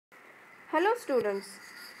Hello students,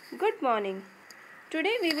 good morning.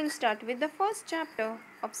 Today we will start with the first chapter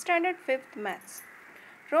of Standard 5th Maths,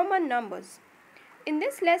 Roman numbers. In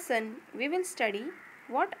this lesson, we will study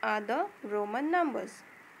what are the Roman numbers.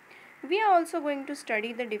 We are also going to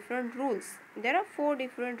study the different rules. There are 4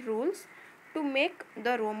 different rules to make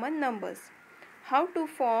the Roman numbers. How to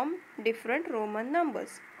form different Roman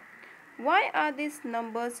numbers. Why are these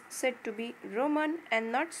numbers said to be Roman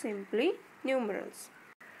and not simply numerals?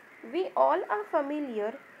 We all are familiar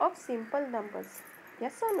of simple numbers.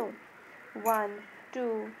 Yes or no? 1,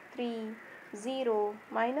 2, 3, 0,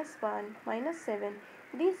 -1, -7.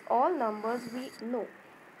 These all numbers we know.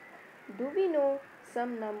 Do we know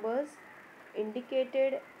some numbers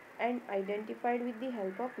indicated and identified with the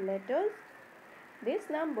help of letters?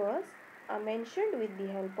 These numbers are mentioned with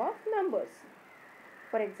the help of numbers.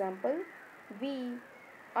 For example, V,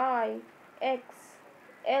 I, X,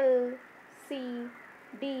 L, C,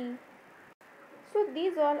 D. So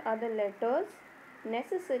these all are the letters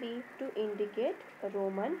necessary to indicate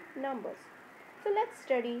Roman numbers. So let's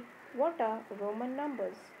study what are Roman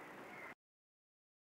numbers.